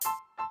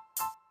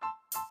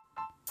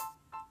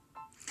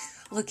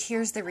Look,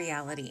 here's the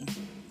reality.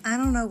 I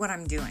don't know what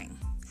I'm doing.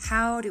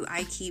 How do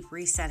I keep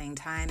resetting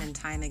time and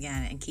time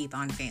again and keep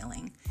on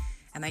failing?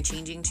 Am I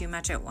changing too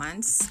much at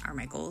once? Are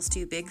my goals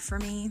too big for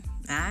me?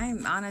 I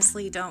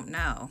honestly don't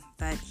know.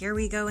 But here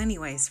we go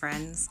anyways,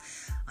 friends.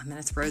 I'm going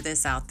to throw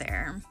this out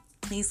there.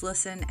 Please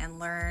listen and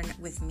learn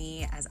with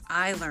me as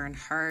I learn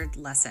hard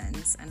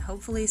lessons and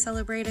hopefully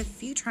celebrate a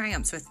few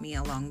triumphs with me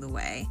along the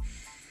way.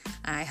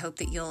 I hope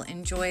that you'll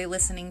enjoy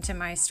listening to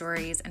my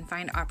stories and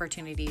find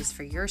opportunities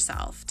for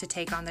yourself to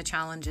take on the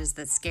challenges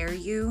that scare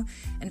you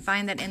and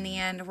find that in the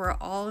end, we're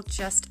all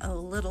just a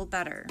little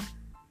better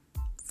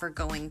for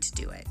going to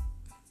do it.